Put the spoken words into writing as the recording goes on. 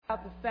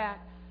about the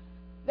fact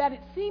that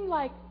it seemed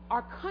like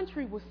our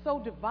country was so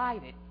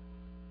divided.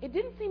 It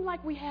didn't seem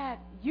like we had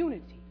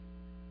unity.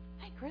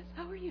 Hey, Chris,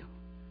 how are you?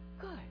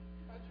 Good.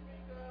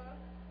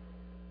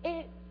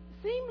 It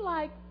seemed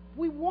like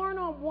we weren't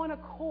on one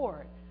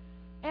accord.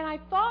 And I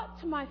thought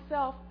to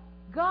myself,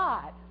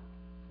 God,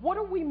 what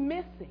are we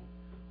missing?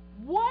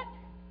 What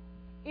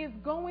is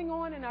going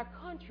on in our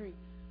country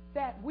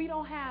that we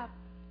don't have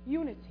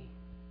unity?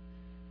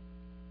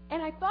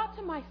 And I thought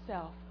to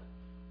myself,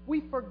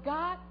 we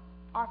forgot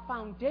our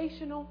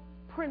foundational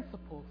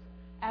principles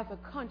as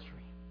a country.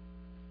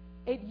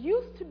 It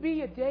used to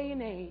be a day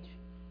and age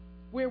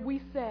where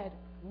we said,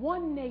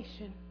 one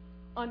nation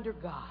under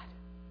God.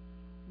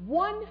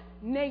 One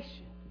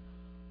nation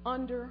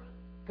under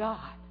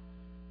God.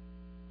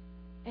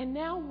 And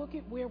now look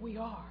at where we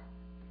are.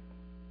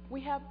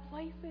 We have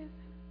places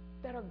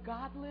that are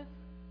godless,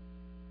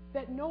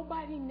 that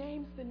nobody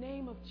names the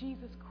name of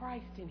Jesus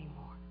Christ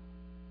anymore.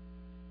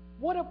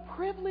 What a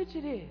privilege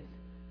it is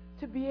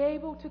to be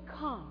able to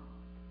come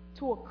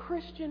to a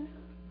Christian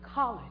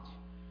college.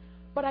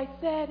 But I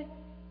said,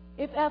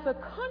 if as a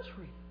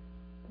country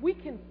we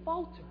can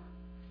falter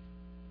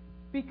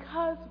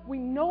because we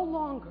no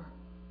longer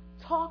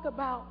talk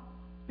about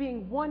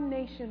being one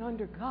nation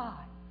under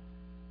God,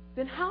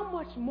 then how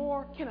much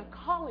more can a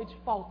college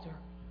falter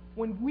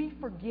when we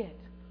forget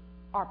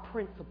our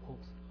principles,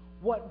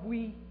 what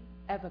we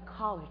as a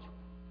college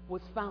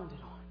was founded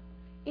on?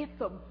 It's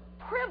a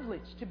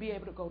privilege to be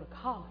able to go to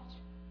college.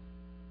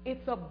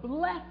 It's a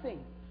blessing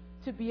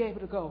to be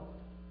able to go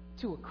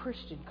to a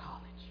Christian college.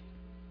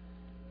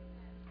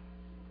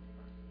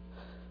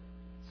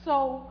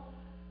 So,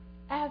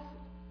 as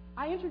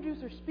I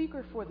introduced our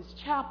speaker for this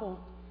chapel,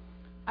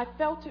 I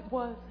felt it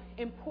was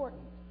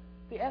important.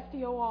 The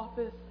SDO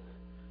office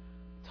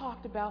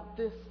talked about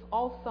this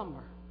all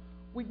summer.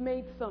 We've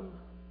made some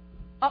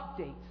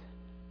updates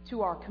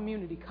to our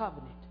community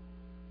covenant.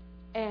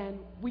 And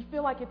we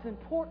feel like it's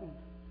important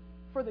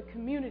for the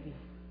community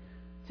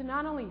to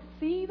not only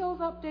see those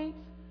updates,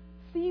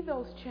 see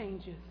those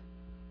changes,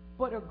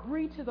 but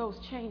agree to those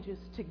changes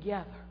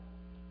together.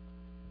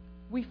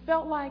 We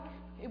felt like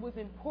it was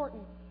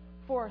important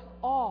for us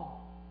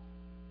all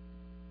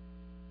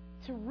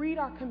to read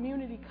our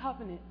community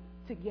covenant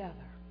together.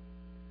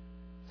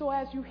 So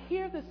as you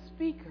hear the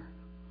speaker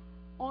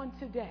on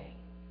today,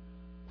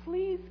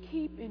 please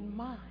keep in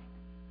mind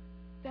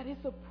that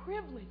it's a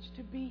privilege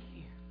to be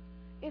here.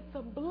 It's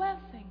a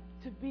blessing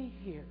to be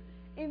here.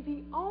 And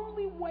the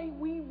only way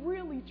we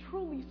really,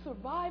 truly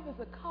survive as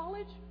a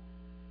college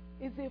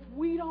is if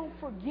we don't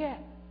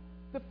forget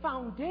the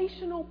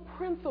foundational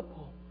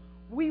principle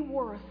we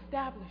were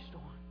established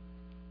on,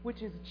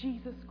 which is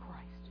Jesus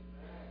Christ.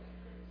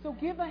 So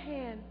give a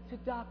hand to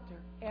Dr.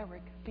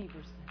 Eric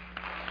Feverson.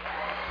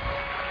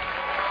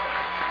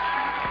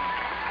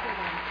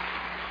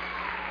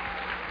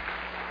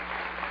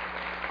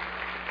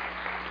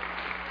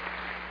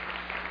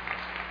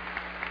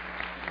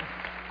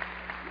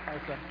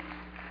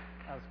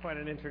 That was quite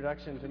an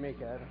introduction to make.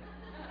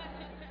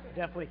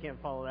 Definitely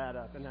can't follow that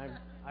up. And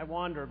I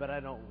wander, but I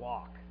don't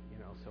walk,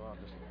 so I'll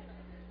just...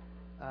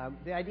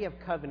 the idea of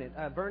covenant.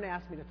 Vern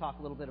asked me to talk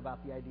a little bit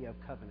about the idea of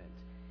covenant.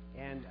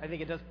 And I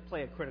think it does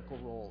play a critical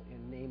role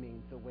in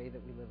naming the way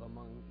that we live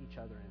among each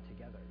other and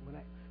together.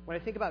 When I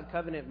think about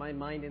covenant, my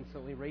mind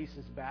instantly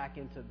races back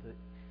into the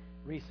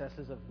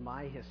recesses of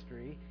my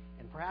history.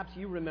 And perhaps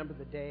you remember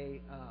the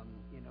day,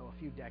 a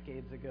few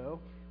decades ago,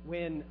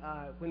 when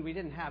we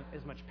didn't have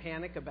as much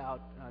panic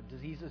about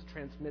diseases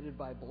transmitted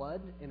by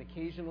blood, and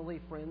occasionally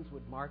friends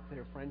would mark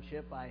their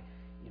friendship by,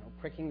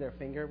 pricking their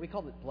finger. We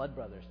called it blood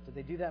brothers. Did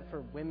they do that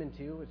for women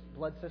too? It's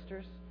blood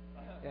sisters?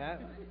 Yeah.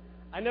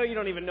 I know you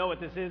don't even know what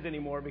this is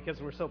anymore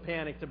because we're so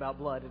panicked about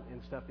blood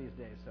and stuff these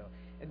days. So,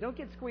 and don't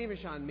get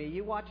squeamish on me.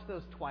 You watch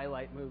those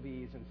Twilight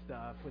movies and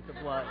stuff with the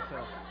blood.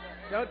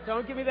 So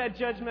don't give me that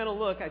judgmental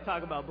look. I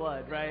talk about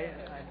blood, right?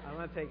 I'm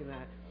not taking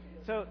that.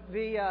 So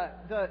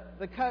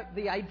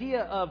the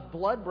idea of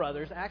blood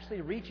brothers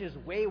actually reaches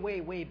way, way,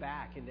 way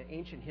back into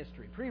ancient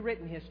history,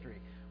 pre-written history,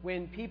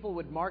 when people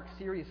would mark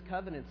serious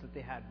covenants that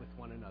they had with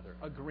one another.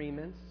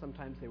 Agreements,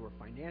 sometimes they were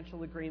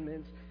financial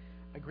agreements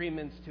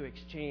to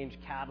exchange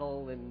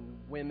cattle and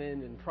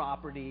women and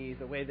property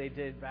the way they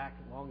did back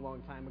a long,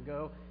 long time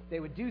ago. They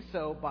would do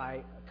so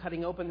by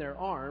cutting open their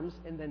arms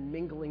and then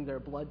mingling their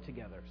blood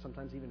together,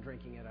 sometimes even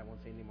drinking it. I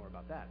won't say any more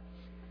about that.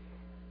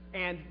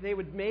 And they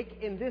would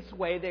make, in this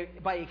way,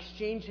 by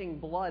exchanging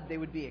blood, they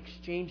would be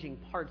exchanging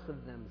parts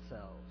of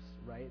themselves,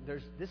 right?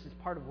 This is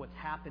part of what's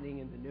happening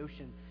in the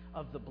notion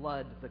of the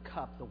blood, the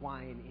cup, the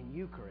wine in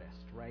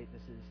Eucharist, right?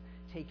 This is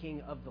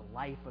taking of the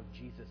life of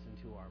Jesus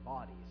into our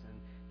bodies. And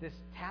this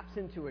taps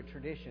into a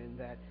tradition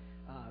that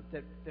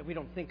we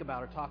don't think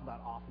about or talk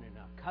about often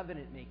enough.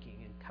 Covenant making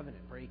and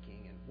covenant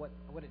breaking and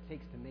what it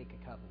takes to make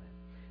a covenant.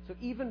 So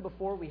even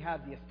before we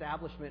have the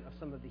establishment of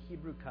some of the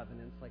Hebrew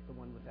covenants, like the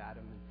one with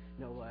Adam and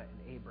Noah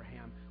and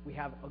Abraham, we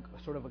have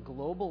a sort of a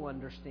global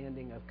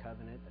understanding of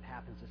covenant that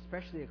happens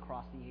especially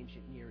across the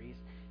ancient Near East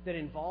that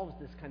involves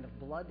this kind of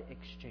blood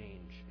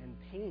exchange and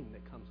pain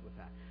that comes with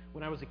that.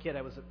 when I was a kid,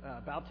 I was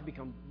about to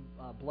become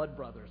blood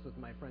brothers with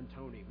my friend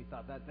Tony. We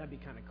thought that'd be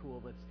kind of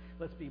cool.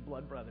 Let's be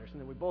blood brothers. And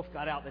then we both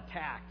got out the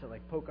tack to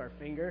like poke our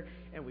finger,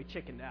 and we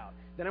chickened out.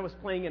 Then I was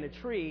playing in a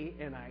tree,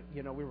 and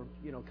we were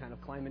kind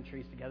of climbing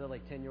trees together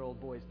like 10-year-old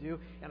boys do.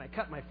 And I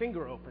cut my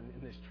finger open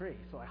in this tree.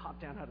 So I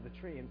hopped down out of the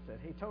tree and said,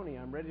 "Hey Tony,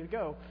 I'm ready to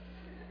go."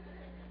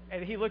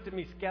 And he looked at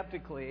me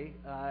skeptically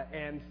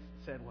and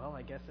said, "Well,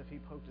 I guess if he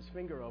poked his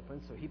finger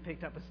open." So he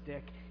picked up a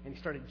stick and he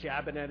started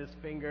jabbing at his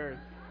finger.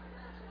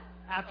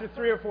 After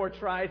 3 or 4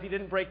 tries, he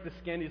didn't break the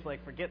skin. He's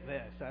like, "Forget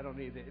this. I don't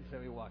need it."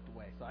 So he walked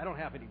away. So I don't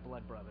have any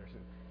blood brothers.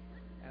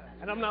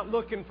 And I'm not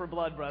looking for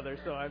blood brothers,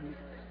 so I'm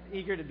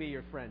eager to be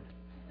your friend.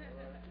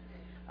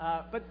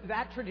 But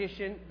that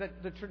tradition,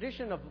 the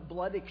tradition of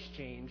blood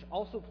exchange,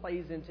 also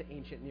plays into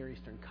ancient Near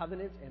Eastern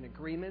covenants and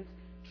agreements,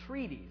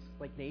 treaties,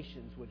 like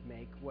nations would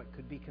make what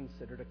could be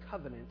considered a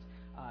covenant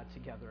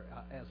together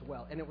as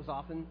well. And it was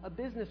often a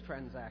business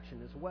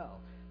transaction as well.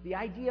 The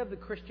idea of the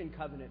Christian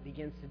covenant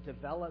begins to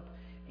develop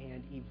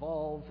and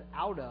evolve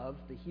out of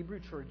the Hebrew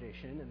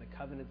tradition and the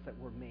covenants that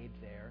were made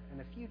there,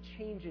 and a few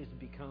changes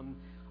become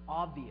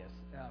obvious.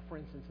 For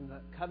instance, in the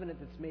covenant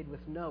that's made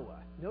with Noah.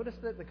 Notice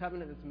that the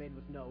covenant that's made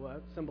with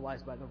Noah,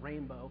 symbolized by the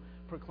rainbow,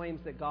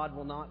 proclaims that God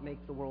will not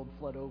make the world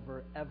flood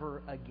over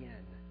ever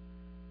again.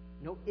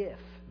 No if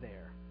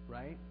there,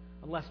 right?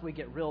 Unless we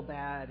get real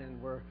bad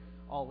and we're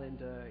all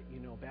into,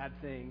 bad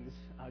things,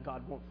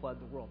 God won't flood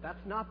the world.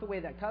 That's not the way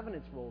that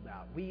covenant's rolled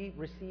out. We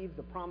receive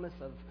the promise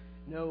of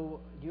no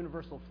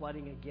universal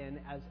flooding again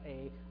as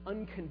a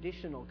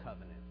unconditional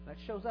covenant. That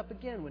shows up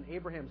again when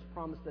Abraham's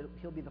promised that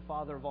he'll be the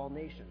father of all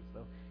nations,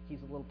 though he's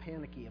a little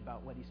panicky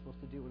about what he's supposed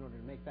to do in order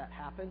to make that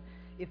happen.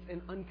 It's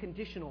an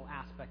unconditional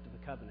aspect of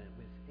the covenant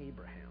with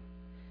Abraham.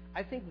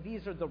 I think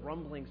these are the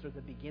rumblings or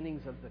the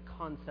beginnings of the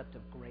concept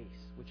of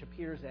grace, which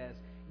appears as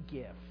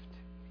gift.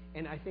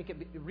 And I think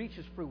it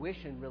reaches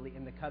fruition really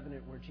in the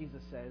covenant where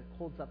Jesus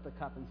holds up the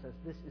cup and says,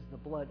 "This is the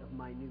blood of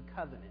my new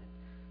covenant,"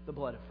 the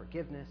blood of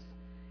forgiveness,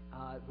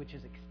 which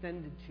is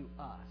extended to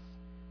us.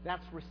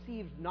 That's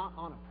received not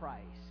on a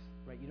price,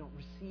 right? You don't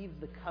receive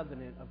the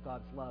covenant of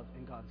God's love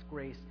and God's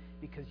grace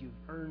because you've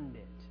earned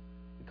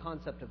it. The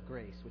concept of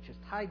grace, which is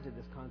tied to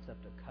this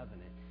concept of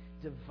covenant,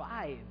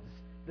 divides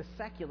the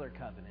secular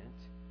covenant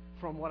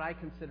from what I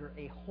consider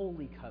a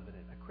holy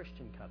covenant, a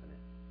Christian covenant.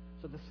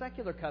 So the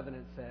secular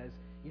covenant says,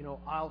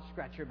 I'll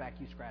scratch your back,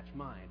 you scratch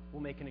mine.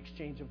 We'll make an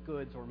exchange of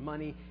goods or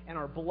money, and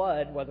our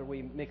blood, whether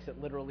we mix it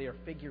literally or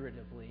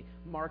figuratively,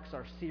 marks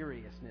our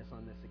seriousness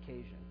on this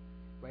occasion.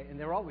 Right? And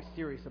they're always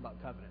serious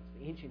about covenants.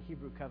 The ancient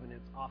Hebrew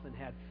covenants often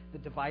had the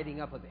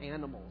dividing up of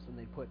animals, and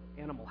they put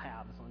animal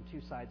halves on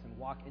 2 sides and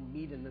walk and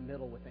meet in the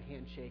middle with a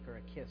handshake or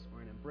a kiss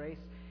or an embrace.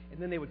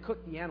 And then they would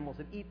cook the animals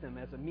and eat them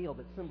as a meal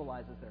that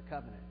symbolizes their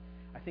covenant.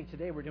 I think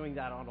today we're doing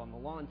that out on the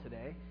lawn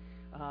today.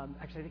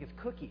 Actually, I think it's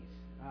cookies.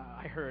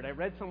 I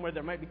read somewhere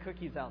there might be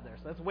cookies out there.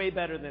 So that's way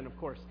better than, of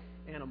course,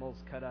 animals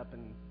cut up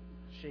and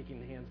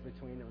shaking hands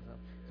between them.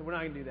 So we're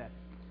not going to do that.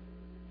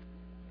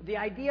 The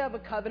idea of a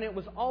covenant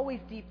was always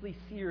deeply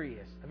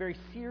serious, a very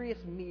serious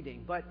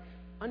meeting. But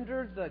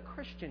under the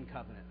Christian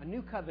covenant, a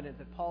new covenant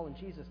that Paul and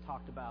Jesus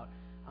talked about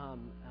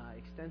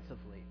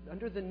extensively,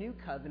 under the new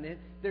covenant,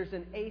 there's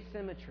an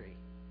asymmetry.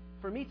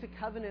 For me to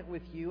covenant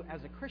with you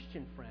as a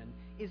Christian friend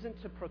isn't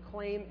to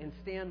proclaim and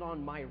stand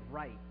on my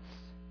rights,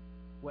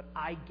 what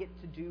I get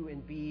to do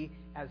and be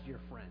as your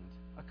friend.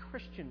 A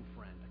Christian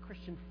friend, a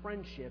Christian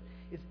friendship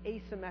is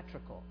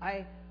asymmetrical.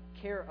 I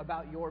care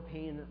about your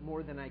pain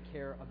more than I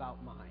care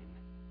about mine.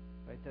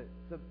 Right?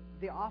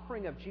 The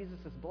offering of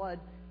Jesus' blood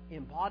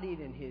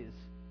embodied in his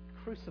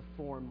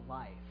cruciform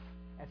life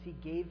as he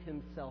gave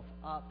himself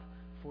up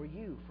for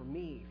you, for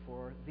me,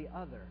 for the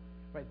other.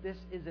 Right? This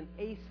is an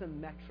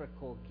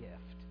asymmetrical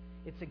gift.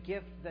 It's a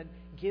gift that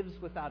gives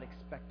without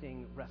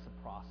expecting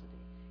reciprocity.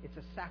 It's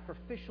a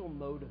sacrificial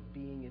mode of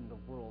being in the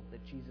world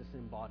that Jesus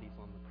embodies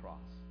on the cross.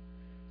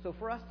 So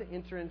for us to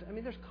enter into,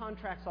 there's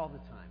contracts all the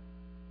time.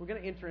 We're going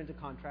to enter into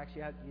contracts.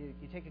 You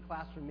take a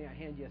class from me, I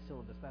hand you a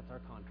syllabus. That's our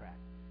contract,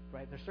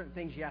 right? There's certain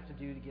things you have to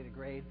do to get a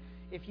grade.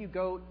 If you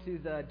go to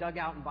the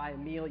dugout and buy a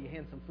meal, you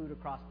hand some food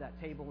across that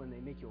table, and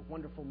they make you a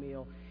wonderful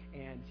meal,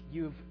 and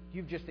you've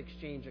just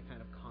exchanged a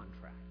kind of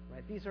contract,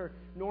 right? These are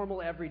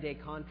normal, everyday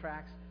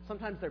contracts.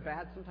 Sometimes they're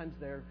bad. Sometimes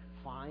they're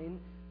fine.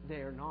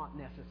 They're not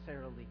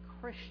necessarily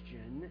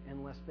Christian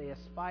unless they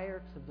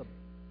aspire to the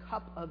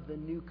cup of the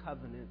new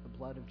covenant, the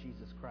blood of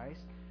Jesus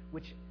Christ,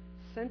 which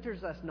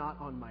centers us not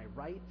on my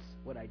rights,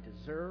 what I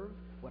deserve,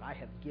 what I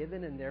have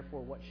given, and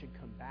therefore what should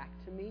come back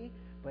to me,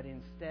 but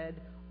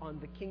instead on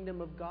the kingdom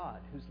of God,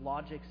 whose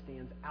logic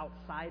stands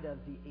outside of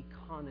the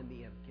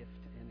economy of gift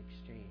and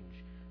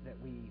exchange that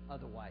we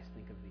otherwise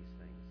think of these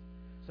things.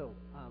 So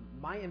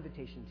my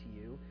invitation to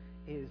you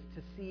is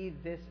to see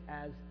this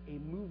as a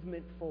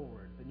movement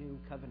forward, the new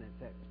covenant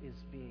that is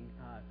being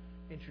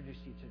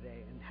introduced to you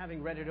today. And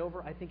having read it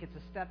over, I think it's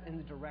a step in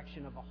the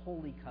direction of a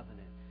holy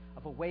covenant,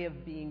 of a way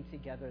of being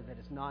together that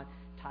is not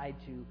tied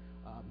to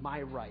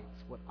my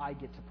rights, what I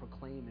get to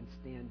proclaim and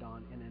stand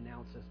on and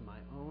announce as my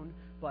own,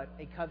 but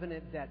a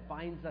covenant that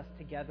binds us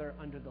together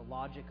under the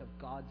logic of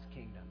God's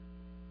kingdom.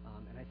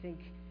 And I think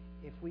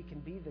if we can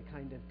be the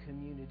kind of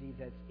community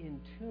that's in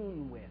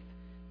tune with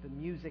the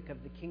music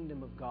of the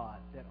kingdom of God,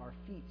 that our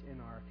feet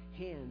and our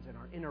hands and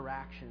our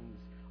interactions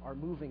are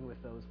moving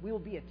with those, we'll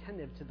be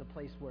attentive to the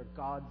place where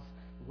God's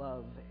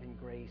love and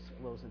grace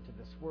flows into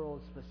this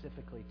world,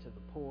 specifically to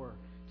the poor,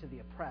 to the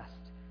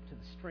oppressed, to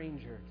the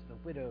stranger, to the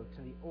widow,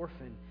 to the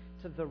orphan,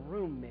 to the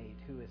roommate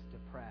who is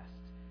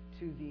depressed,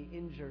 to the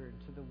injured,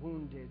 to the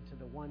wounded, to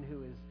the one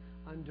who is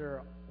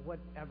under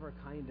whatever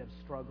kind of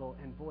struggle.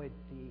 And boy,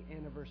 the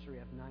anniversary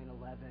of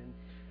 9/11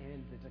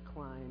 and the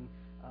decline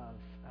of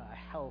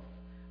health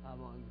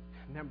among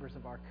members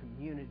of our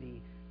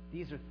community,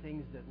 these are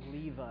things that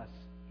leave us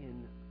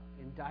in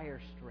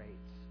dire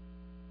straits.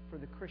 For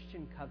the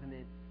Christian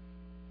covenant,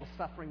 the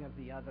suffering of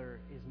the other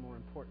is more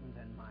important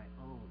than my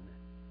own.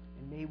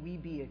 And may we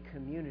be a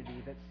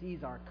community that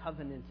sees our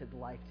covenanted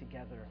life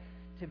together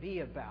to be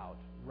about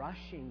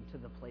rushing to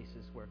the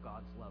places where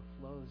God's love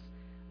flows,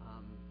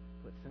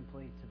 put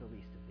simply, to the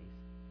least of these.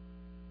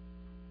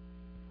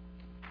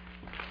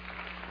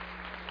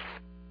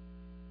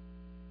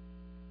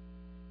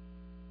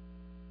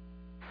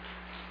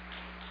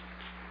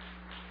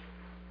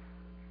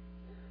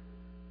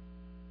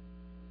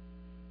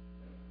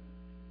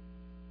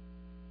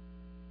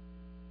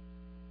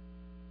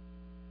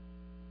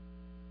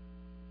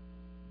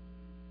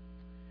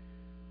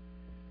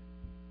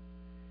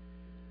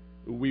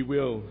 We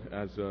will,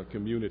 as a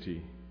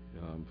community,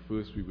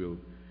 first we will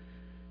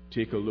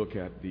take a look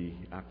at the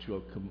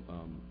actual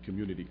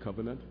community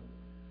covenant,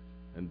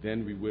 and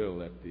then we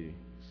will, at the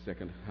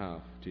second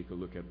half, take a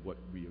look at what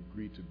we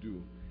agree to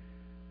do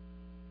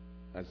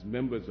as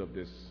members of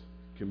this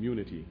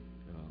community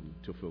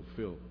to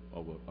fulfill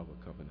our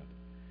covenant.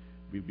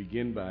 We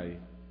begin by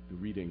the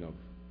reading of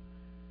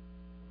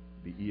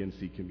the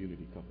ENC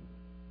Community Covenant.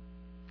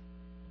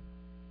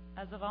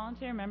 As a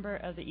volunteer member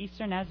of the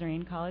Eastern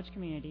Nazarene College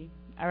community,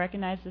 I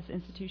recognize this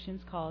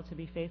institution's call to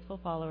be faithful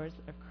followers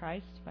of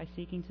Christ by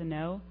seeking to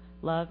know,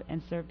 love,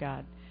 and serve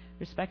God,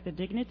 respect the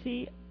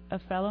dignity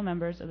of fellow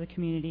members of the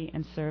community,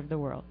 and serve the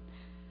world.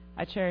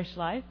 I cherish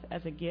life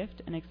as a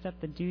gift and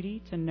accept the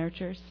duty to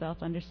nurture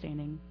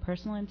self-understanding,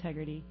 personal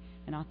integrity,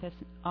 and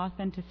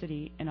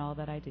authenticity in all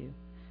that I do.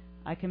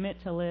 I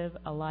commit to live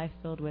a life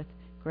filled with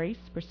grace,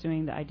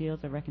 pursuing the ideals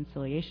of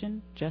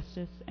reconciliation,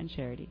 justice, and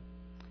charity.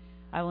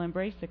 I will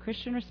embrace the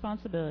Christian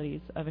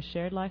responsibilities of a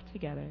shared life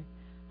together,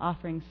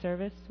 offering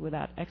service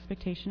without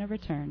expectation of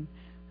return,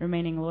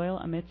 remaining loyal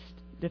amidst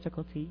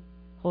difficulty,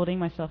 holding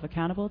myself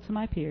accountable to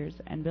my peers,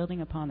 and building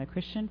upon the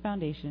Christian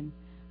foundation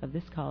of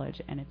this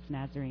college and its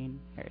Nazarene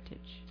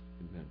heritage.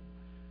 Amen.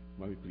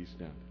 Why don't we please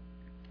stand?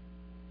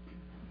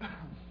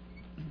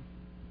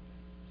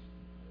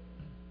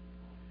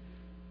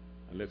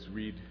 And let's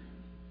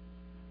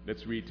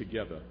read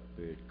together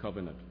the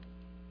covenant,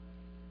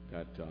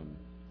 that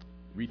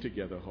read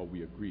together how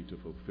we agree to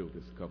fulfill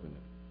this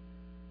covenant.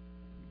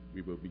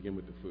 We will begin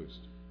with the first.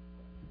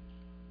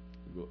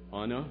 We will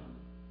honor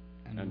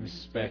and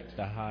respect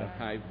the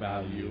high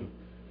value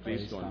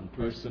placed on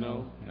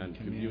personal and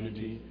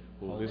community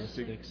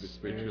holistic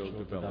spiritual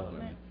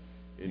development,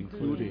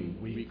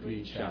 including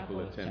weekly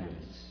chapel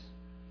attendance.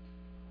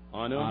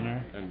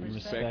 Honor and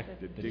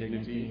respect the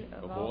dignity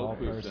of all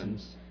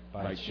persons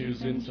by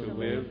choosing to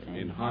live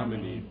in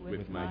harmony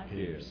with my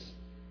peers.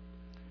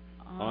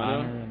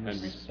 Honor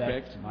and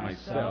respect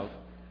myself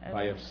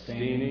by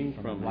abstaining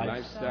from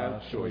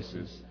lifestyle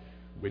choices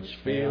which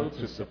fail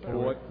to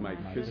support my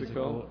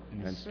physical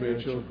and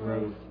spiritual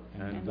growth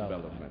and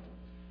development.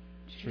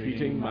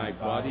 Treating my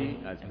body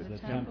as the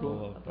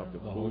temple of the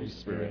Holy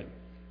Spirit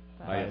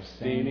by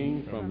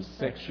abstaining from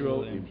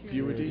sexual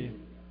impurity,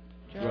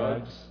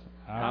 drugs,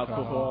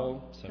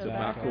 alcohol,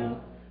 tobacco,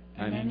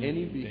 and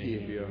any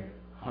behavior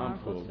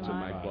harmful to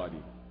my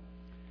body.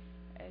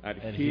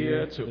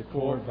 Adhere to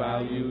core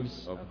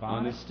values of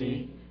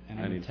honesty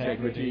and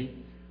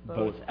integrity,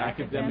 both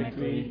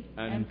academically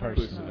and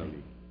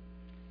personally.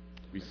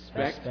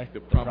 Respect the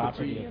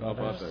property of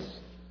others,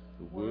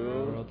 the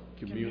world,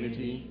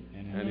 community,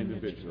 and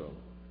individual.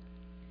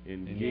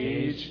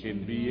 Engage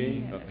in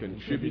being a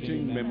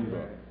contributing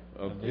member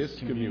of this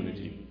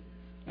community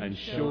and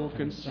show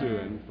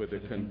concern for the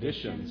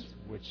conditions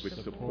which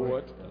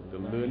support the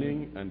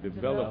learning and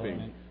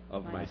developing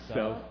of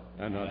myself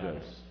and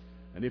others.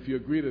 And if you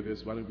agree to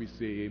this, why don't we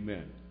say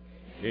amen?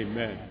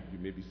 Amen. You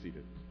may be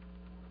seated.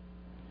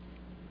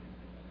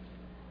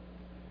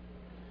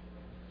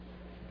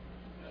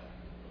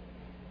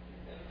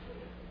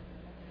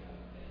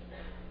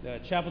 The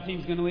chapel team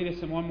is going to lead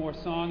us in one more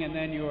song, and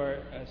then your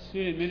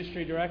student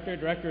ministry director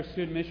of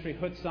student ministry,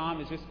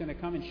 Hutsam, is just going to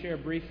come and share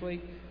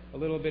briefly a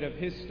little bit of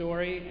his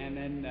story. And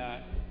then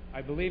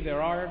I believe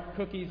there are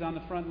cookies on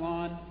the front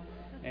lawn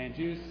and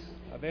juice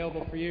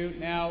available for you.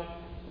 Now,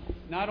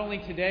 not only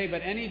today,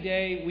 but any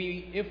day,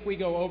 if we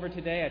go over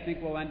today, I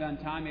think we'll end on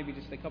time, maybe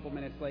just a couple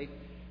minutes late.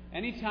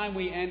 Anytime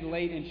we end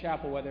late in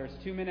chapel, whether it's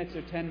 2 minutes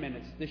or 10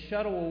 minutes, the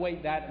shuttle will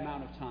wait that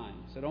amount of time.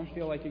 So don't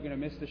feel like you're going to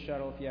miss the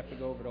shuttle if you have to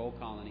go over to Old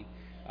Colony.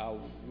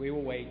 We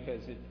will wait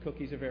because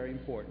cookies are very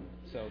important.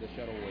 So the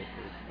shuttle will wait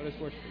for you. Let us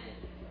worship together.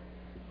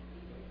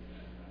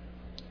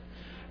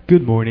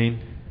 Good morning.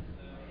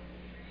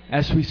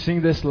 As we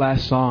sing this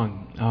last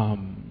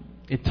song,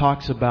 it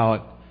talks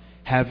about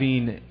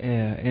having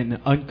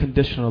an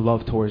unconditional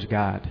love towards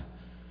God.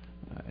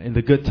 In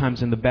the good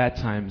times and the bad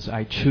times,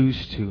 I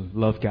choose to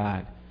love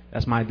God.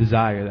 That's my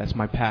desire. That's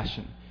my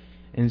passion.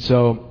 And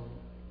so,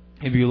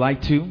 if you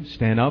like to,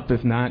 stand up.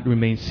 If not,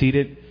 remain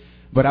seated.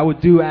 But I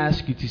would do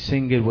ask you to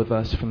sing it with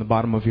us from the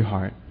bottom of your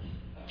heart.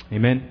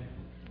 Amen.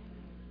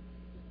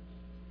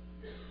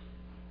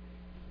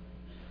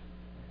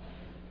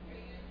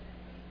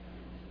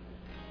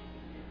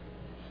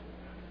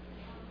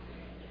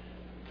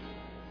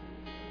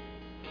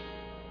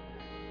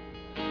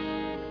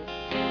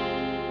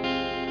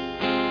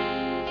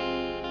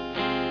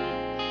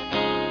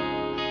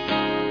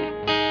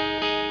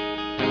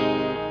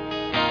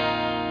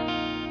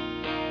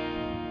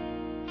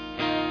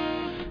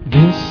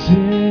 This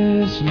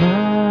is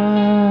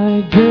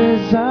my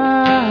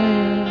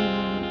desire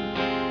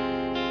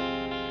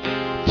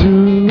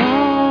to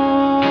honor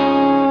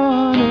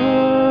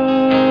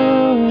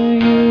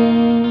you,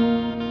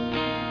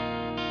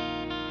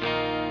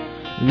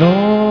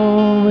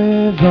 Lord,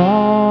 with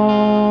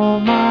all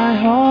my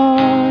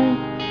heart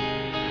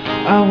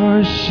I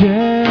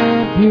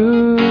worship you.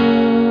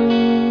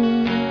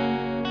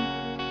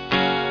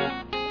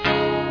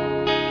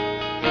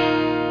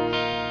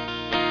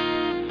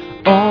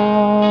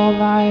 All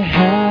I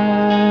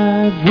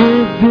have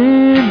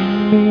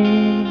within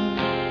me,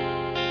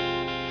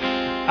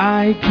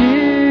 I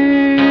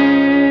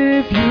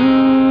give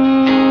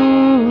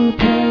you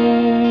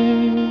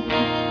praise.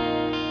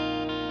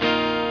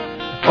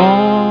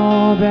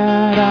 All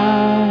that I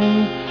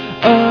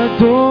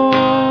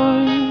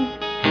adore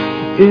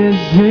is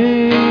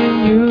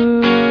in you.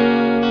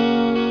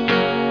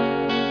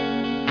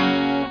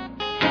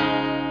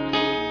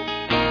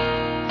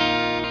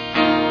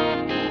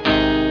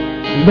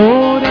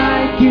 Lord,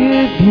 I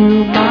give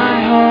you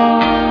my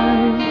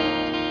heart,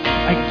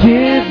 I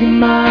give you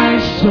my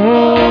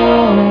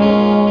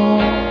soul,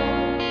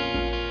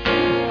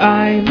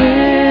 I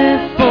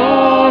live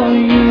for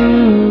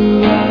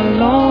you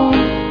alone.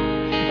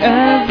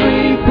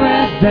 Every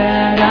breath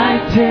that I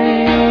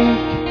take,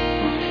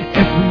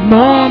 every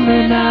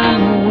moment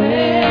I'm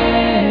awake,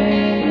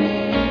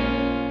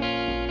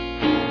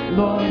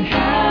 Lord,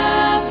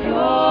 have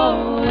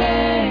your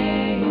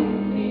way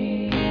in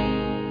me.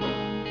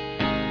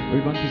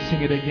 We're going to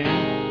sing it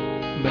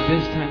again, but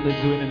this time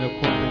let's do it in a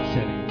corporate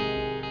setting.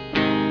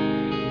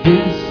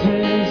 This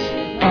is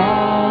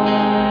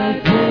our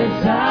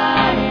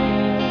desire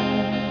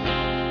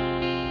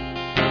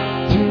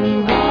to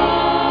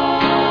honor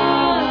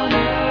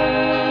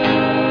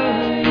you,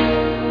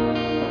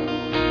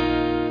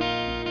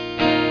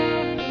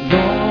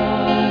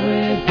 Lord,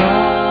 with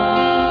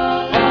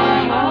all our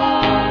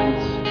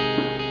hearts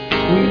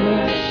we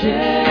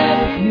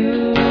worship you.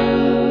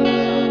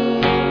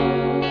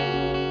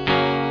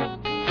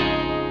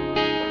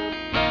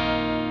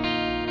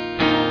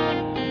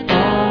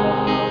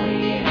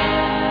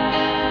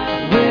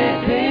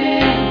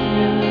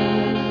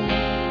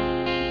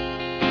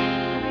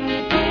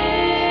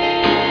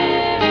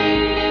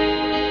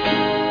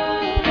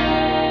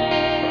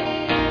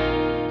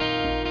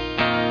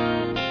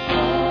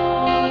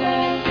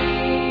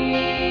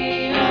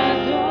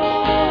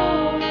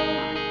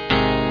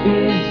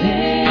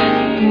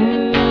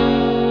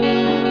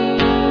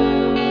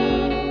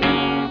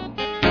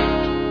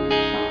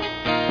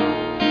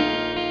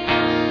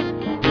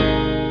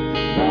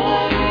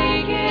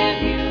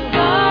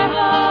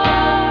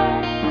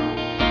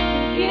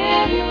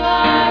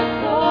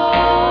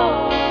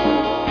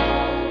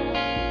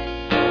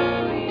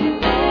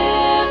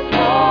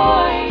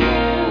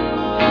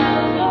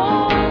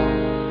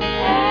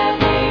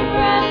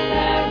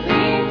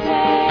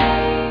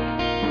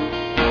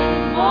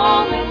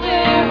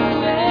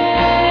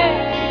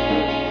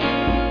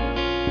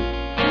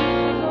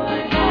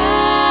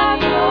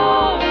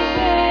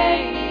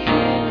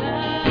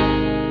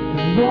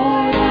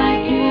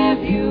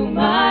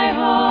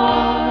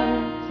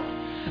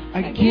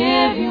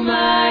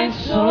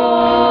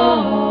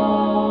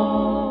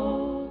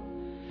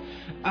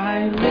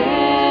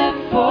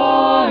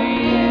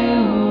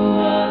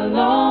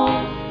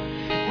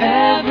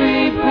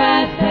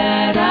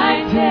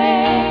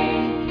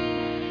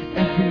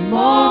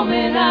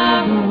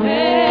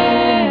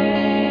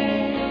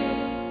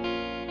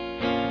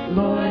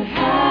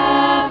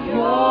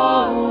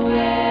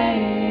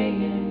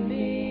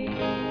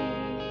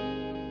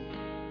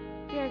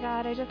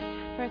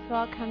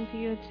 Come to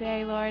you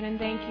today, Lord, and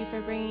thank you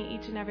for bringing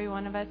each and every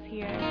one of us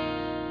here.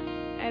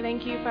 I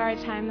thank you for our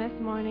time this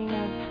morning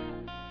of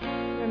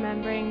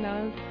remembering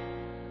those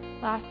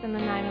lost in the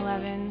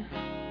 9/11.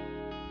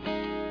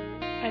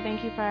 I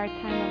thank you for our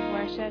time of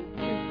worship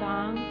through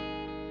song.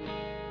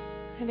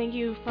 I thank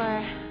you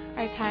for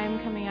our time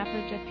coming up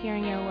of just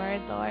hearing your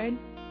word, Lord.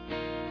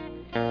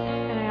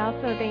 And I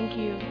also thank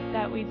you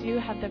that we do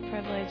have the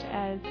privilege,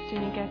 as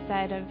Janika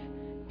said, of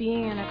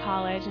being in a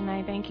college. And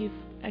I thank you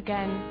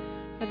again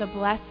for the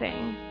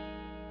blessing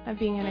of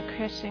being in a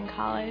Christian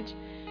college.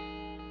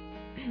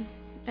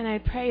 And I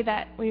pray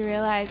that we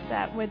realize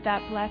that with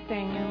that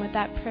blessing and with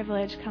that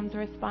privilege comes the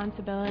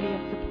responsibility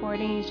of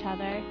supporting each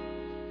other.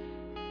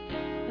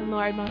 And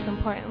Lord, most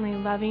importantly,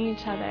 loving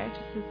each other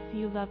just as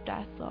you loved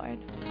us, Lord.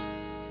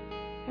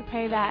 I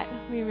pray that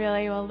we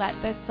really will let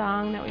this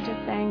song that we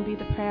just sang be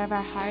the prayer of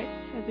our hearts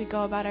as we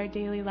go about our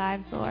daily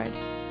lives, Lord.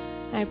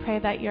 And I pray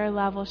that your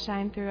love will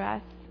shine through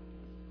us,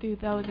 through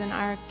those in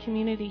our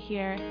community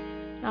here,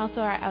 and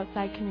also our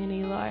outside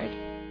community, Lord.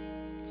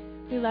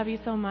 We love you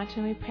so much,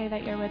 and we pray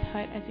that you're with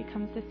Hood as he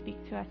comes to speak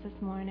to us this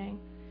morning.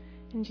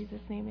 In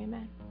Jesus' name,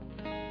 amen.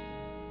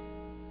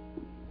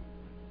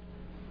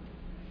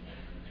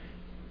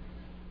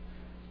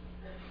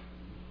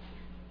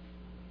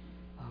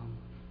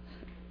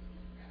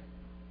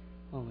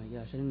 Oh my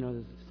gosh, I didn't know there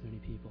was this many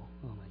people.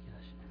 Oh my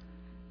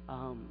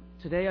gosh.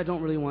 Today I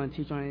don't really want to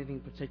teach on anything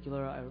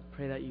particular. I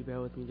pray that you bear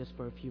with me just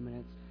for a few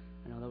minutes.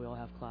 I know that we all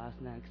have class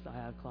next. I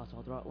have class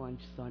all throughout lunch,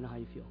 so I know how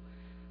you feel.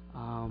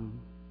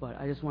 But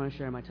I just want to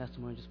share my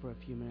testimony just for a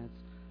few minutes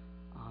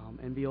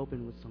and be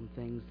open with some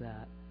things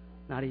that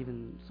not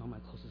even some of my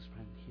closest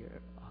friends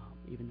here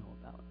even know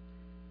about.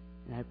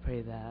 And I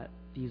pray that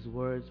these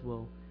words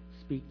will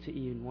speak to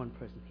even one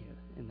person here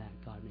and that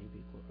God may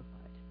be glorified.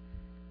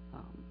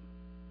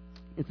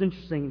 It's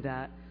interesting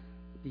that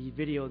the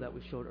video that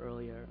we showed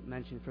earlier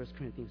mentioned 1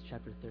 Corinthians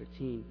chapter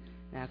 13.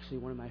 And actually,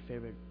 one of my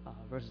favorite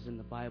verses in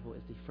the Bible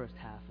is the first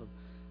half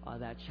of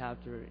that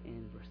chapter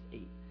in verse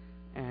 8.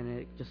 And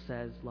it just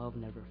says, love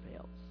never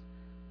fails.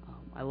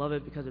 I love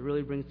it because it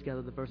really brings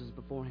together the verses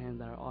beforehand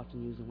that are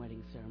often used in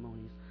wedding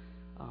ceremonies.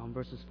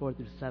 Verses 4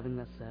 through 7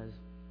 that says,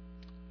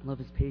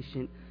 love is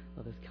patient,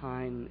 love is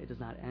kind, it does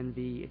not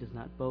envy, it does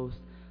not boast.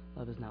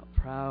 Love is not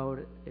proud,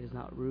 it is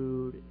not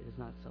rude, it is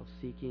not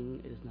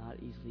self-seeking, it is not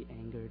easily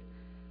angered.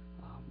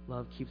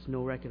 Love keeps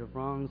no record of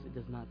wrongs, it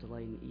does not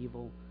delight in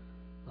evil.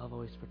 Love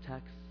always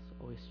protects,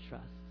 always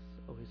trusts,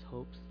 always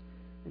hopes,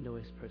 and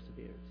always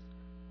perseveres.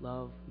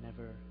 Love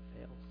never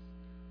fails.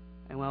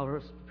 And while I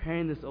was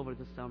preparing this over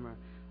the summer,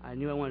 I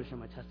knew I wanted to share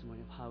my testimony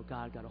of how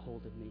God got a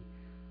hold of me.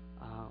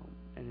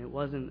 And it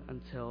wasn't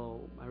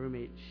until my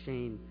roommate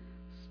Shane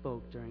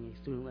spoke during a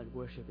student-led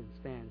worship in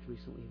Spanish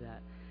recently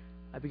that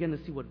I began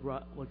to see what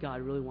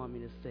God really wanted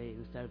me to say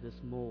instead of this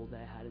mold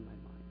that I had in my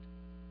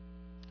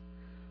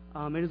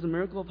mind. It is a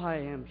miracle of how I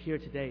am here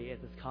today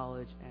at this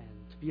college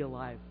and to be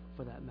alive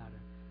for that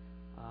matter.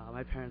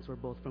 My parents were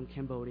both from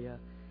Cambodia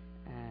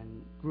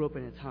and grew up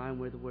in a time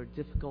where the word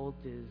difficult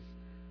is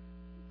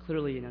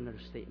clearly an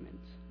understatement.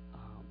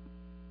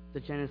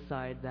 The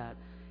genocide that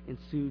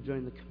ensued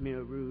during the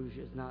Khmer Rouge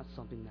is not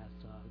something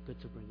that's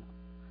good to bring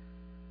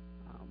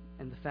up.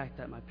 And the fact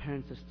that my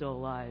parents are still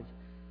alive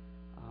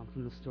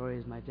from the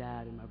stories my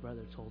dad and my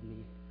brother told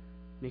me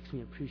makes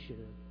me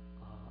appreciative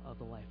of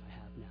the life I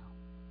have now.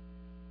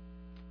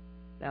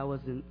 That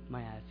wasn't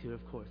my attitude,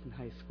 of course, in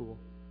high school,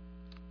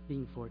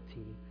 being 14.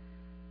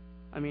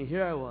 I mean,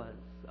 here I was,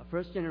 a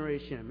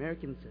first-generation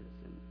American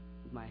citizen,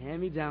 with my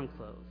hand-me-down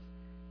clothes,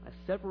 my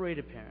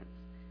separated parents,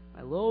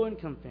 my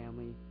low-income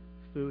family,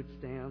 food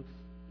stamps,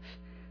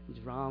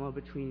 drama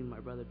between my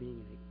brother being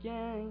in a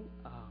gang,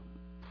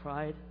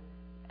 pride,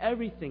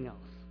 everything else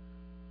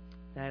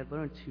that I had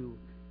learned to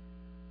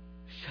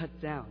shut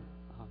down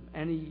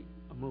any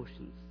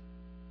emotions,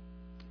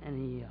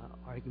 any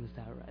arguments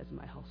that arise in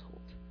my household.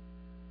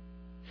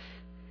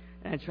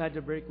 And I tried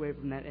to break away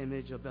from that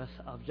image of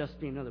just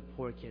being another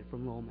poor kid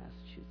from Lowell,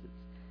 Massachusetts.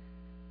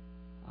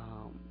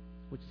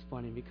 Which is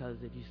funny because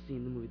if you've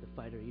seen the movie The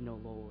Fighter, you know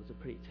Lowell is a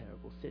pretty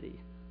terrible city.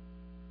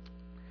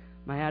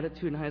 My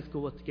attitude in high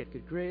school was to get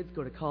good grades,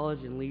 go to college,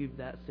 and leave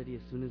that city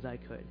as soon as I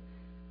could.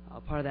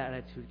 Part of that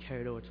attitude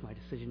carried over to my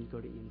decision to go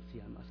to ENC,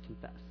 I must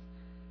confess.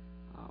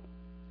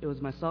 It was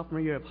my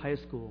sophomore year of high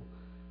school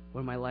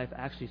where my life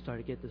actually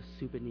started to get the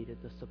soup it needed,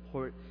 the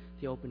support,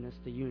 the openness,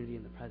 the unity,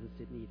 and the presence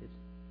it needed.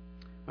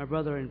 My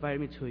brother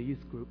invited me to a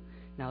youth group,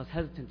 and I was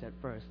hesitant at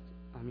first.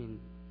 I mean,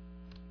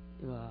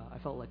 I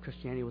felt like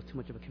Christianity was too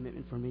much of a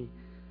commitment for me.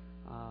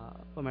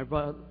 But my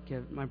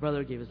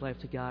brother gave his life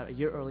to God a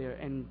year earlier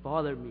and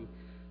bothered me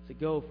to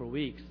go for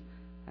weeks.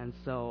 And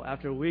so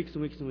after weeks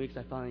and weeks and weeks,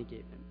 I finally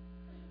gave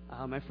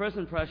in. My first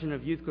impression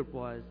of youth group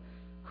was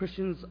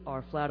Christians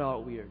are flat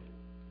out weird.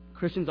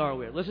 Christians are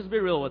weird. Let's just be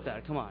real with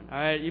that. Come on. All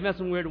right? You met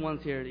some weird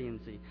ones here at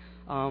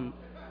ENC.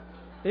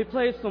 They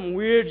play some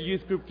weird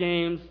youth group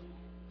games.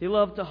 They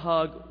love to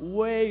hug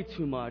way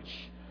too much.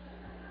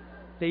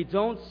 They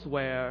don't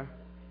swear.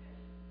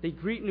 They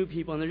greet new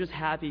people, and they're just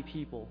happy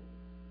people.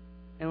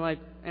 And I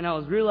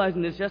was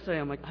realizing this yesterday.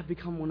 I'm like, I've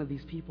become one of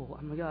these people.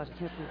 Oh my gosh, I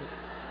can't believe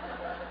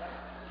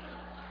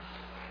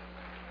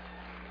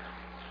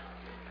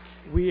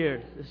it.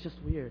 Weird. It's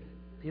just weird.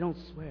 They don't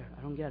swear.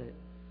 I don't get it.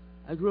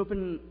 I grew up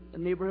in a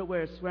neighborhood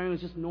where swearing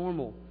was just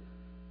normal.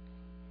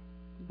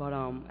 But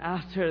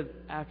after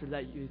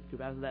that youth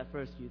group, after that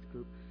first youth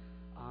group,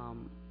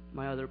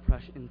 my other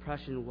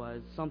impression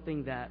was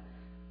something that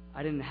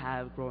I didn't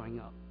have growing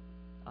up.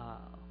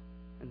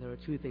 And there were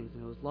two things,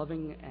 and it was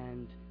loving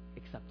and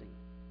accepting.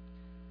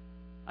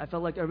 I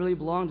felt like I really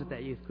belonged at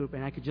that youth group,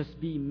 and I could just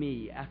be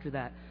me. After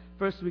that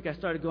first week, I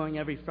started going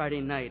every Friday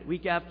night.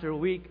 Week after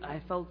week,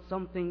 I felt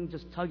something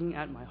just tugging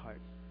at my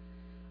heart.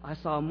 I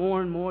saw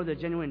more and more the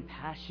genuine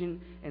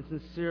passion and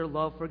sincere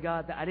love for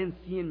God that I didn't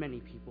see in many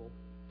people.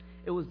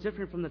 It was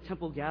different from the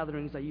temple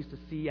gatherings I used to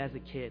see as a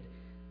kid.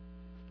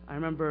 I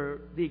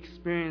remember the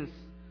experience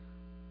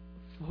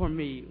for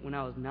me when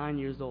I was 9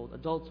 years old.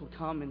 Adults would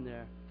come in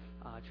their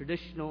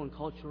traditional and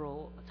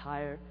cultural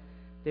attire.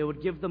 They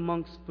would give the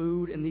monks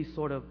food in these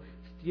sort of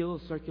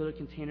steel circular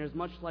containers,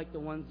 much like the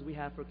ones we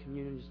have for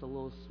communion, just a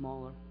little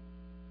smaller.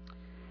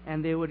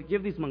 And they would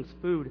give these monks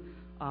food,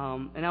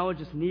 and I would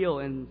just kneel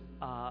and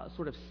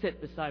sort of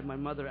sit beside my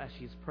mother as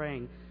she's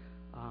praying.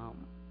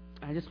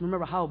 I just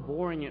remember how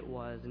boring it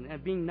was. And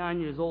at being 9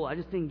 years old, I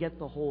just didn't get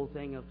the whole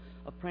thing of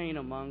praying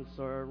amongst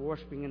or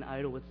worshiping an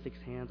idol with 6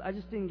 hands. I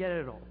just didn't get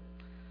it at all.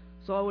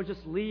 So I would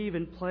just leave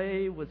and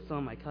play with some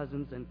of my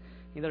cousins and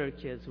the other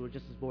kids who were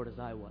just as bored as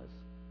I was.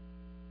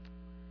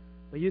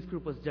 But youth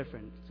group was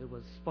different. It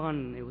was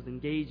fun. It was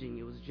engaging.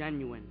 It was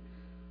genuine.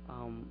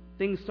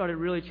 Things started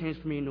really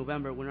changing for me in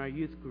November when our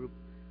youth group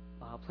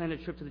planned a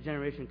trip to the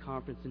Generation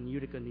Conference in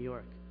Utica, New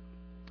York.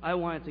 I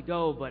wanted to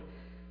go, but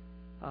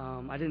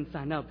I didn't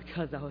sign up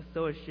because I was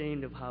so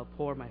ashamed of how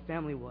poor my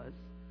family was.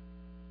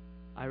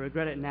 I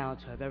regret it now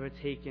to have ever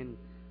taken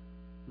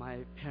my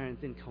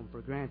parents' income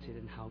for granted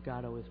and how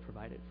God always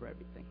provided for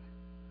everything.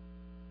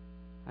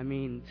 I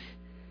mean,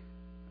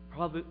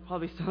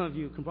 probably some of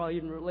you can probably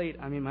even relate.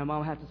 I mean, my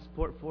mom had to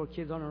support 4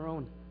 kids on her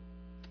own.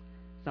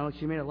 It's not like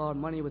she made a lot of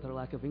money with her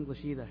lack of English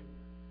either.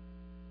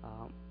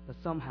 But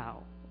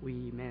somehow we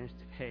managed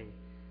to pay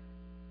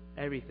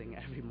everything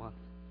every month.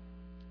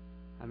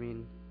 I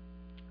mean,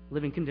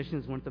 living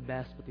conditions weren't the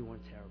best, but they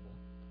weren't terrible.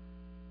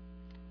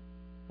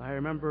 I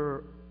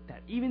remember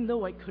that even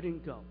though I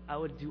couldn't go, I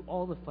would do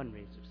all the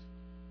fundraisers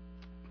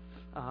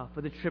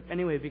for the trip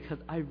anyway, because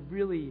I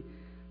really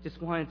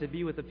just wanted to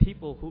be with the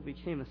people who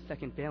became a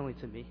second family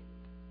to me.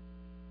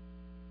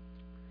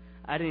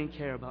 I didn't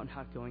care about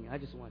not going. I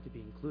just wanted to be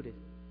included.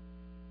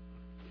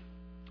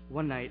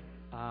 One night,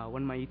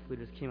 one of my youth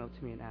leaders came up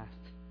to me and asked,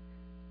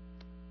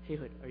 "Hey,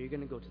 Hood, are you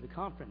going to go to the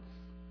conference?"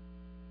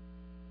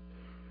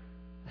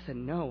 I said,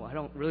 "No, I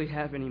don't really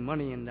have any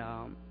money, and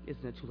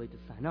isn't it too late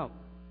to sign up?"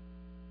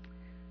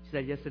 She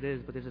said, "Yes, it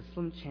is, but there's a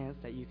slim chance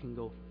that you can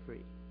go for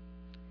free.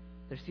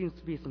 There seems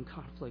to be some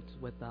conflict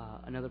with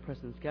another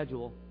person's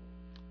schedule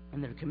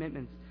and their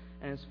commitments,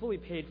 and it's fully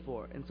paid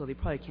for, and so they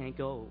probably can't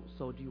go,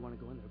 so do you want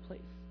to go in their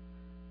place?"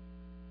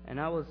 And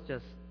I was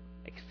just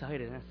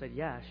excited, and I said,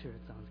 "Yeah, sure,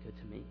 it sounds good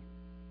to me."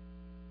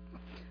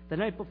 The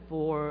night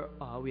before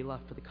we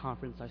left for the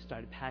conference, I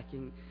started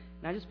packing,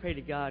 and I just prayed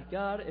to God,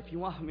 "God, if you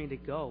want me to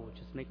go,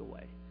 just make a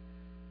way."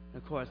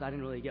 And of course, I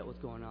didn't really get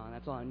what's going on.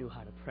 That's all I knew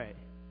how to pray.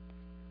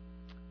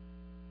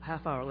 A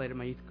half hour later,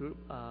 my youth group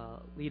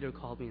leader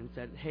called me and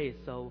said, "Hey,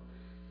 so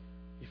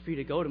you're free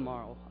to go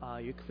tomorrow.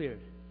 You're cleared.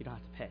 You don't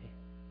have to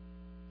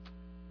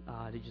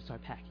pay. Did you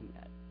start packing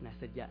yet?" And I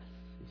said, "Yes."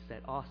 He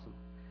said, "Awesome.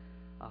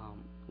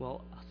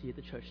 Well, I'll see you at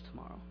the church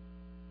tomorrow."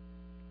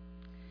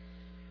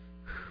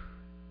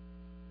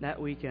 That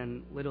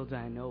weekend, little did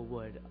I know,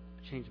 would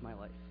change my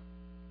life.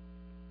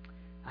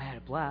 I had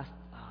a blast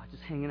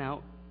just hanging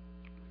out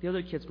with the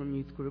other kids from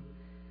youth group,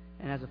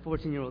 and as a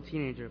 14-year-old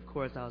teenager, of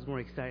course, I was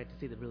more excited to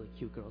see the really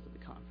cute girls at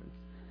the conference.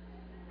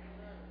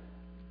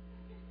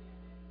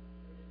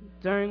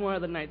 During one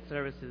of the night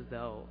services,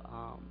 though,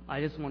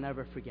 I just won't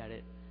ever forget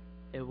it.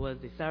 It was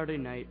a Saturday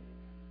night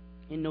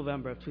in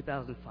November of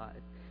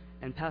 2005,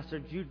 and Pastor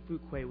Jude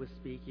Fuquay was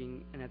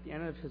speaking, and at the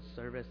end of his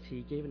service,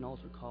 he gave an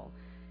altar call,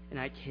 and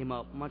I came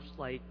up, much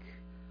like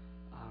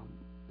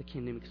the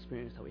kingdom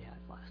experience that we had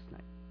last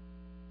night.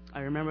 I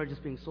remember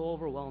just being so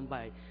overwhelmed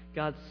by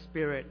God's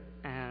Spirit,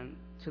 and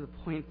to the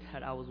point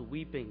that I was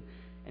weeping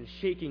and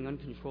shaking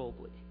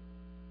uncontrollably.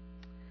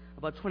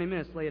 About 20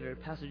 minutes later,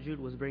 Pastor Jude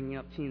was bringing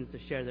up teens to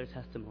share their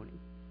testimony.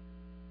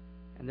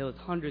 And there was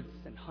hundreds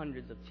and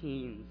hundreds of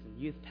teens and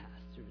youth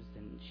pastors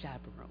and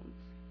chaperones.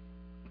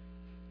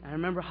 I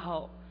remember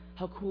how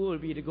cool it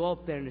would be to go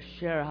up there and to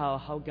share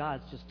how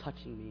God's just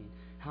touching me and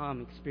how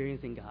I'm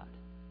experiencing God.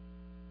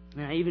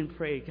 And I even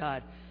prayed,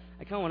 "God,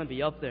 I kind of want to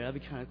be up there.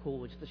 That'd be kind of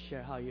cool just to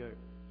share how you're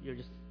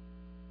just,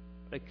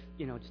 like,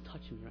 just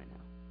touching me right now."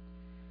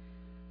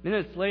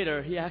 Minutes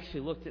later, he actually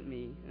looked at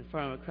me in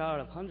front of a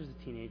crowd of hundreds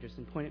of teenagers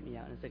and pointed me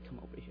out and said, "Come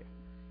over here."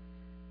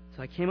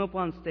 So I came up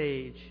on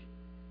stage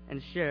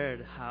and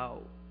shared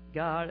how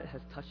God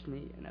has touched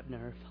me and I've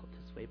never felt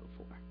this way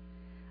before.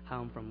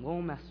 How I'm from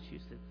Lowell,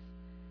 Massachusetts,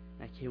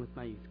 and I came with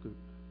my youth group.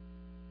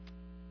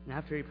 And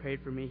after he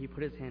prayed for me, he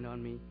put his hand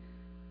on me,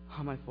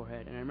 on my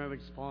forehead, and I remember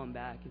just falling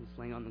back and just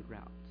laying on the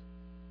ground.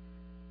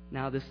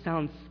 Now, this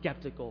sounds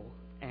skeptical,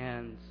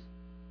 and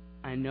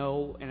I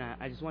know, and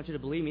I just want you to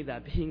believe me,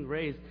 that being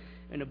raised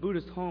In a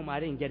Buddhist home, I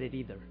didn't get it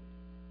either.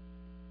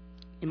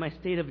 In my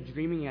state of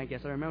dreaming, I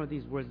guess, I remember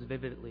these words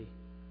vividly.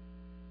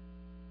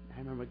 I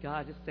remember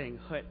God just saying,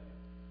 Hut,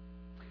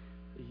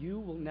 you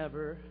will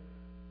never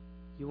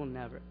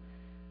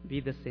be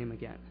the same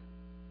again.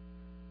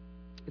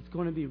 It's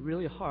going to be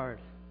really hard.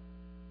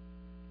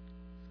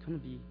 It's going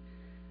to be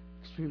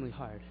extremely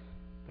hard,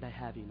 but I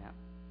have you now.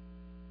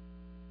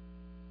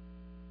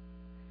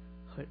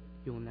 Hut,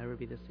 you will never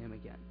be the same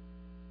again.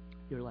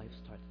 Your life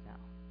starts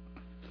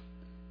now.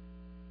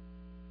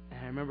 And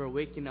I remember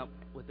waking up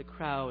with the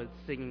crowd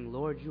singing,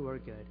 Lord, you are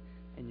good,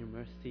 and your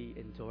mercy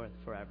endureth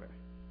forever.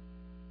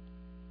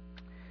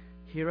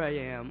 Here I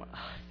am,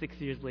 6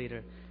 years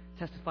later,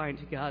 testifying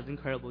to God's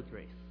incredible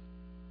grace.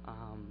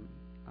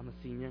 I'm a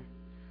senior,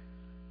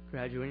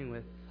 graduating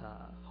with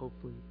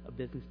hopefully a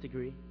business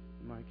degree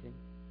in marketing,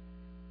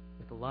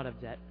 with a lot of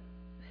debt.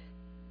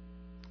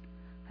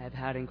 I have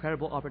had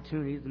incredible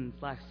opportunities in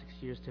these last 6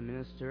 years to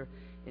minister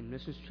in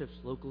mission trips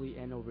locally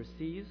and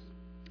overseas.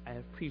 I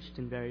have preached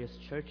in various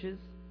churches.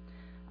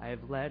 I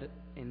have led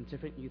in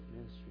different youth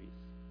ministries.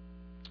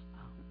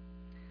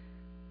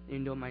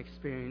 Even though my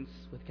experience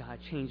with God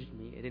changed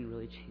me, it didn't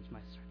really change my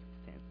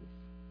circumstances,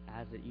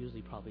 as it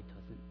usually probably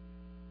doesn't.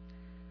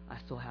 I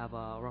still have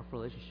a rough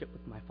relationship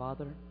with my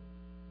father.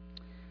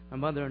 My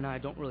mother and I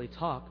don't really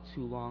talk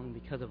too long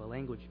because of a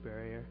language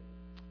barrier,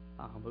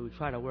 but we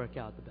try to work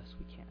out the best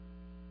we can.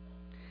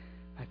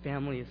 My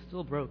family is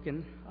still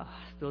broken,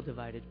 still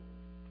divided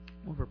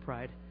over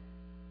pride,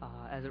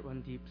 as it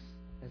runs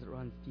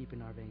deep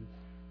in our veins.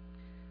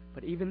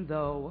 But even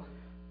though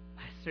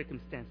my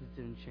circumstances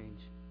didn't change,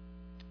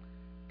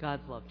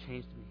 God's love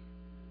changed me.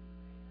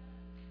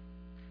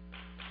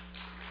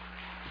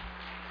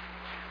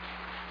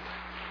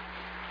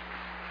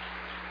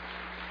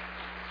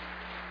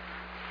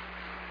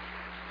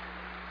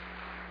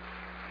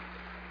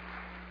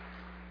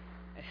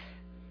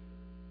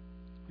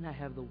 And I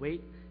have the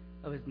weight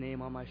of his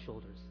name on my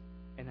shoulders,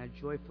 and I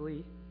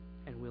joyfully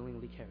and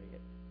willingly carry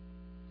it.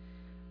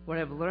 What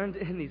I've learned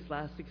in these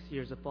last 6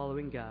 years of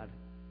following God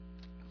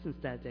since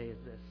that day is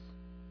this: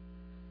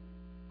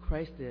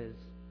 Christ is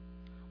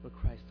what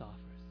Christ offers,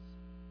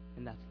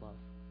 and that's love.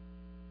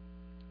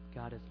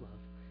 God is love,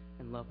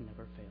 and love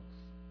never fails.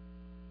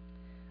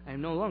 I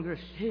am no longer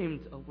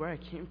ashamed of where I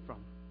came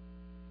from.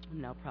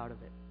 I'm now proud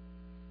of it.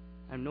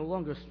 I'm no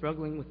longer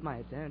struggling with my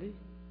identity,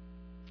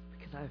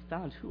 because I have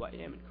found who I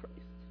am in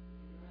Christ.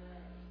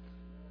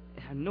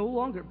 And I'm no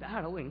longer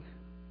battling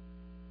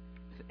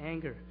with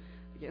anger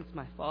against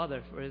my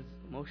Father for his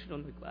emotional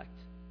neglect,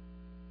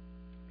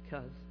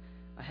 because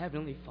my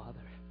Heavenly Father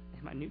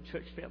and my new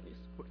church family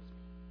supports me.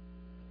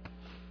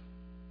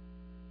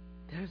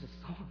 There's a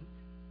song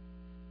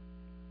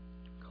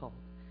called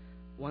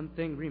One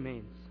Thing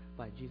Remains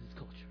by Jesus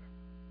Culture.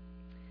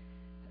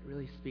 It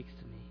really speaks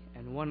to me.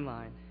 And one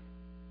line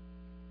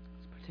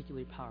is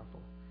particularly powerful.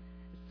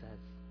 It says,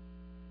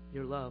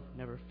 your love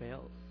never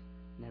fails,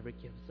 never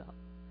gives up,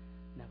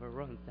 never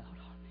runs out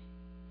on me.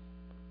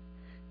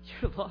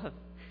 Your love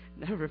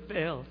never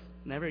fails,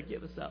 never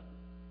gives up,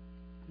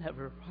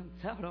 never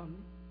runs out on me.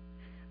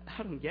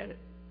 I don't get it.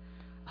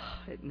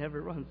 It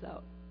never runs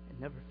out. It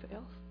never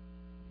fails.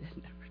 It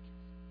never gives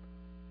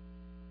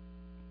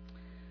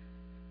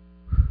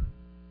up.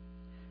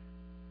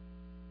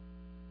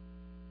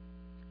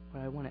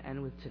 What I want to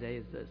end with today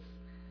is this.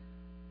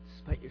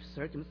 Despite your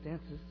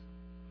circumstances,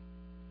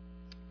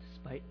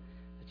 despite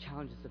the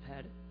challenges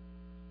ahead,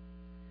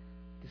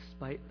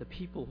 despite the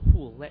people who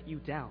will let you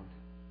down,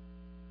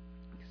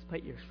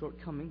 despite your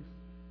shortcomings,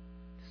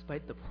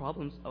 despite the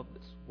problems of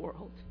this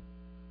world,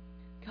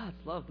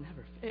 God's love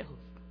never fails.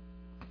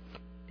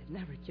 It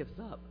never gives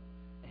up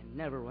and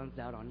never runs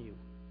out on you.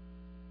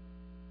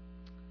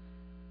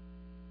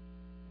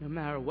 No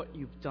matter what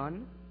you've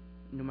done,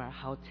 no matter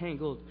how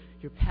tangled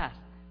your past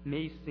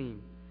may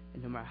seem,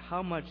 and no matter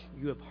how much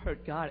you have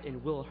hurt God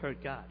and will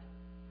hurt God,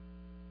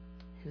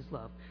 his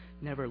love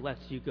never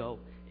lets you go.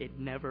 It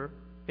never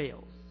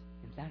fails.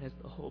 And that is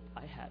the hope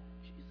I have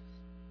in Jesus.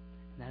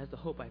 And that is the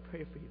hope I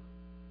pray for you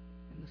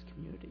in this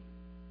community.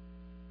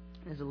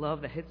 It is a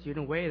love that hits you in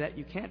a way that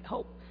you can't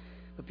help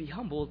but be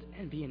humbled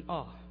and be in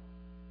awe.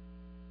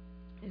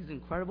 It is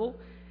incredible,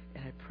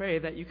 and I pray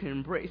that you can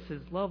embrace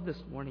his love this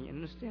morning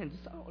and understand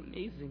just how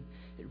amazing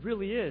it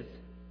really is.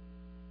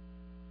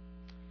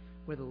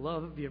 Where the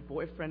love of your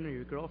boyfriend or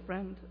your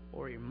girlfriend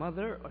or your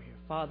mother or your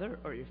father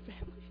or your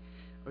family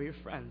or your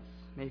friends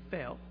may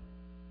fail,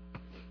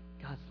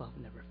 God's love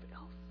never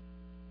fails,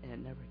 and it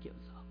never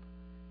gives up,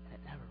 and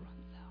it never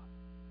runs out.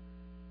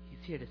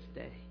 He's here to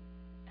stay,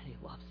 and he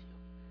loves you.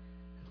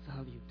 And some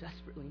of you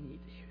desperately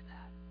need to hear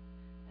that.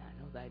 And I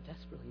know that I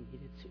desperately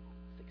needed to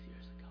 6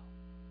 years ago.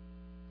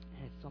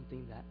 And it's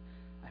something that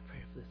I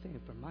pray for the same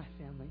for my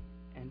family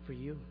and for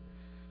you.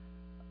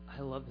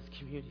 I love this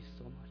community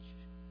so much.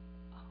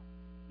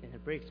 And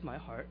it breaks my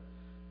heart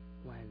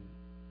when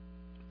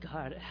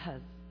God has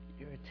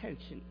your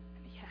attention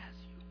and he has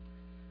you,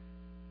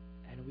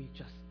 and we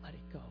just let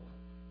it go,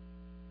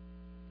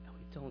 and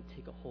we don't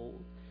take a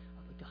hold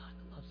of the God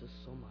that loves us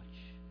so much.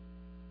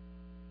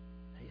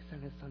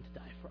 sent his son to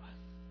die for us.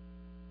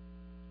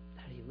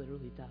 That he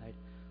literally died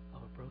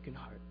of a broken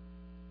heart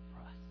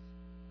for us.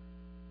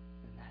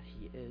 And that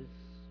he is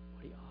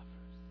what he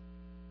offers.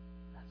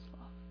 That's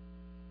love.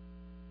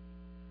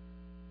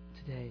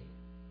 Today,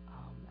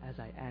 as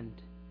I end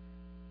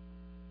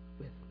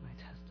with my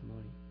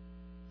testimony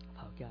of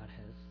how God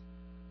has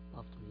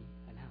loved me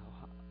and how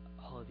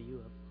all of you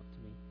have loved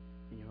me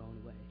in your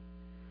own way,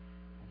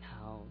 and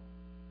how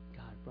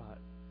God brought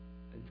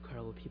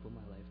incredible people in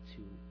my life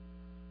to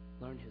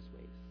learn his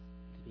ways,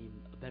 to be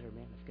a better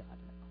man of God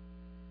now,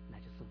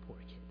 not just some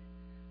poor kid.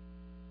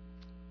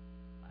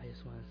 I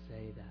just want to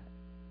say that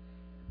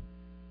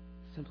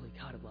simply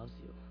God loves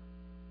you,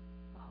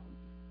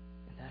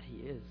 and that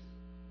he is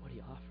what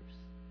he offers.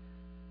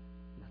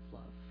 And that's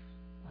love.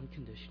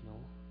 Unconditional,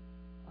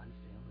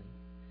 unfailing,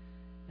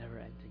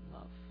 never-ending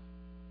love.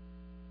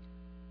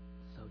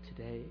 So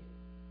today,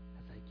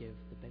 as I give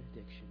the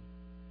benediction,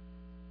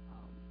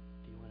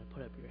 if you want to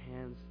put up your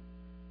hands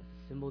as a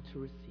symbol to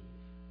receive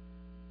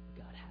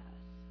what God has,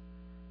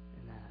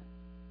 and that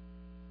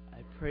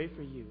I pray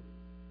for you,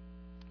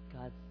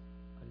 God's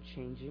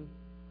unchanging,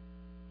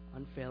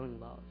 unfailing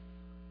love,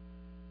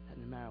 that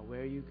no matter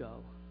where you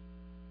go,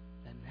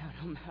 that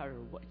no matter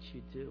what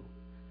you do,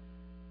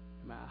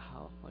 no matter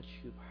how much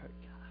you've hurt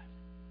God,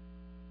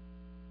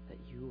 that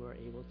you are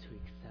able to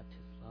accept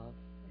his love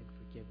and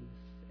forgiveness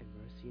and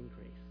mercy and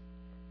grace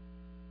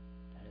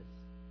that is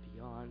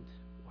beyond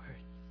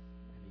words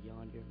and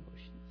beyond your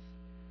emotions.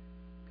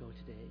 Go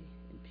today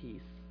in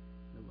peace,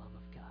 in the love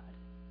of God.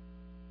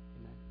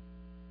 Amen.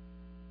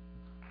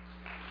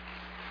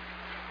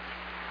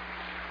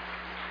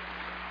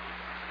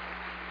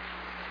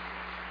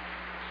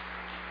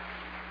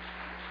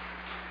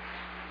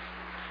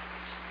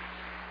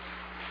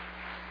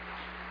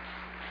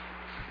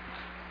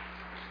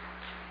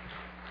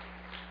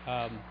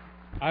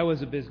 I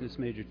was a business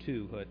major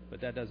too, but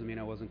that doesn't mean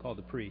I wasn't called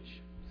to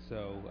preach.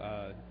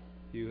 So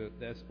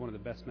that's one of the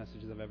best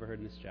messages I've ever heard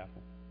in this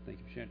chapel. Thank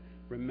you for sharing.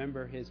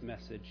 Remember his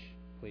message,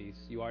 please.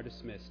 You are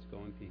dismissed. Go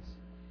in peace.